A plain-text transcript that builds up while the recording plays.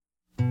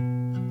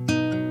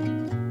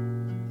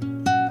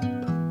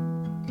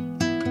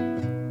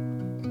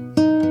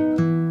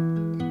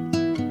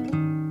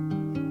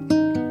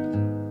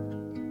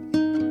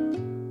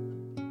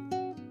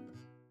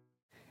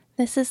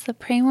This is the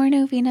Pray More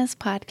Novenas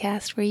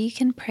podcast where you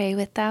can pray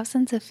with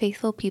thousands of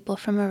faithful people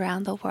from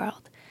around the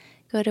world.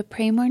 Go to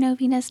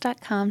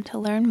praymorenovenas.com to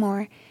learn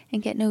more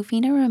and get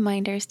novena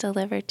reminders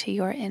delivered to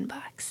your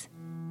inbox.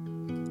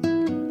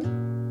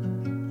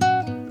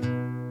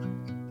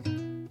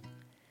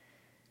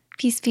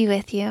 Peace be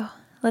with you.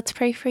 Let's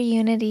pray for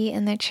unity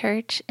in the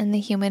church and the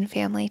human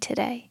family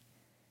today.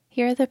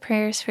 Here are the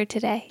prayers for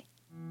today,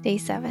 Day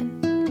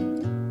 7.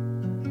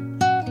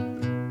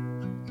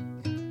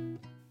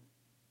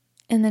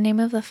 In the name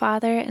of the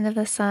Father, and of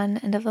the Son,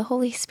 and of the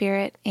Holy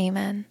Spirit,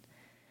 Amen.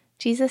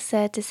 Jesus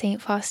said to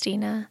Saint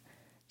Faustina,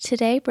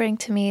 "Today bring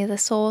to me the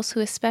souls who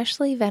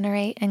especially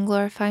venerate and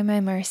glorify my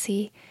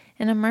mercy,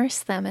 and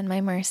immerse them in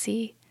my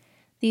mercy.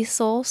 These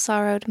souls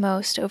sorrowed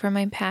most over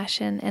my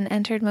passion and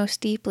entered most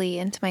deeply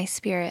into my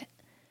spirit.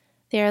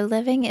 They are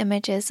living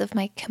images of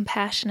my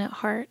compassionate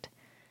heart.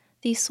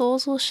 These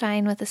souls will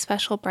shine with a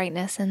special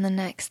brightness in the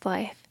next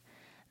life.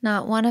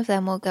 Not one of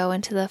them will go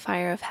into the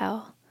fire of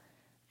hell.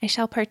 I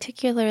shall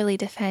particularly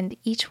defend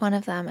each one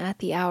of them at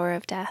the hour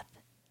of death.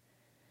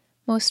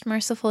 Most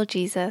merciful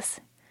Jesus,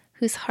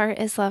 whose heart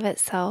is love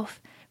itself,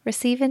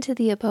 receive into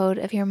the abode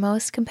of your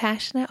most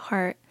compassionate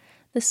heart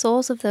the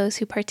souls of those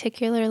who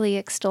particularly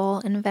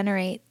extol and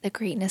venerate the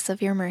greatness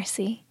of your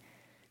mercy.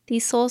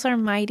 These souls are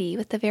mighty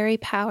with the very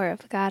power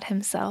of God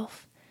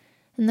Himself.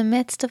 In the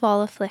midst of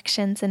all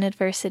afflictions and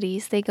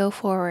adversities, they go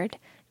forward,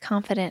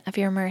 confident of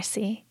your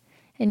mercy.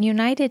 And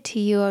united to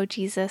you, O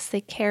Jesus,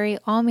 they carry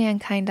all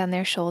mankind on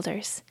their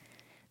shoulders.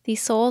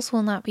 These souls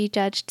will not be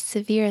judged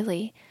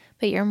severely,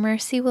 but your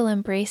mercy will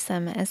embrace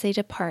them as they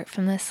depart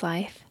from this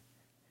life.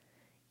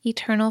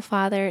 Eternal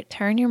Father,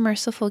 turn your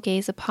merciful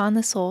gaze upon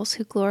the souls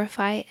who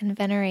glorify and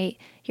venerate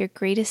your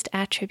greatest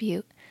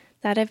attribute,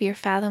 that of your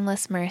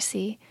fathomless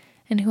mercy,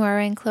 and who are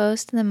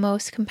enclosed in the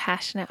most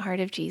compassionate heart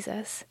of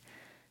Jesus.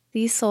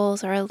 These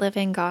souls are a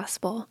living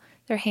gospel.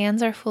 Their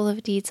hands are full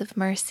of deeds of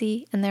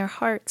mercy, and their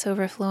hearts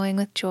overflowing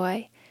with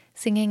joy,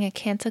 singing a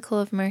canticle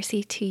of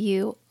mercy to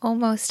you, O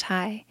Most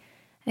High.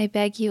 I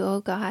beg you, O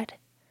God,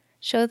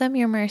 show them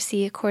your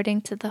mercy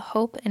according to the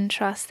hope and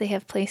trust they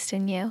have placed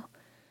in you.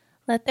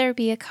 Let there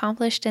be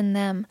accomplished in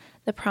them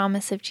the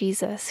promise of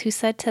Jesus, who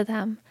said to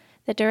them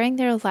that during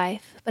their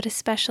life, but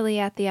especially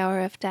at the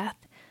hour of death,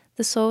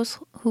 the souls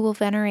who will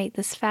venerate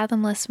this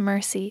fathomless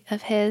mercy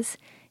of His,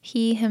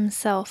 He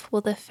Himself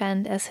will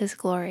defend as His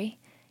glory.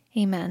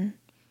 Amen.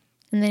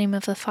 In the name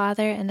of the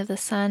Father, and of the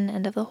Son,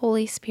 and of the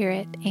Holy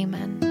Spirit.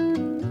 Amen.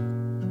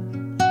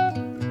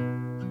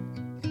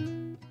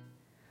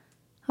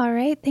 All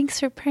right, thanks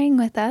for praying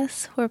with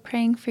us. We're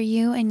praying for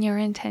you and your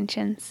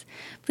intentions.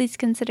 Please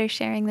consider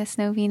sharing this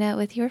novena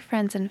with your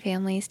friends and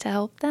families to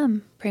help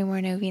them pray more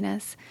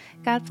novenas.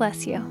 God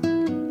bless you.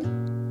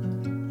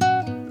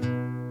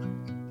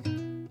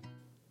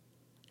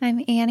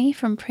 I'm Annie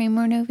from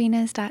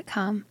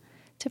praymorenovenas.com.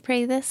 To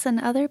pray this and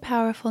other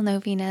powerful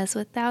novenas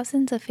with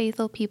thousands of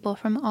faithful people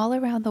from all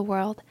around the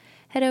world,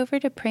 head over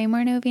to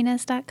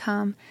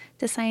praymorenovenas.com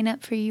to sign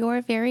up for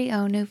your very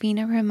own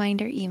novena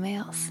reminder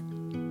emails.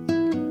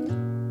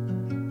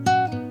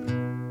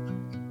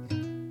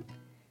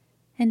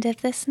 And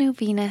if this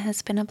novena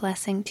has been a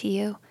blessing to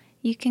you,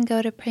 you can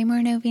go to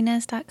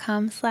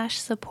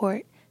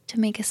praymorenovenas.com/support to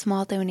make a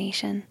small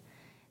donation.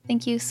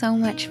 Thank you so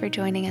much for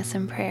joining us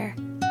in prayer.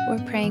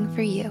 We're praying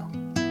for you.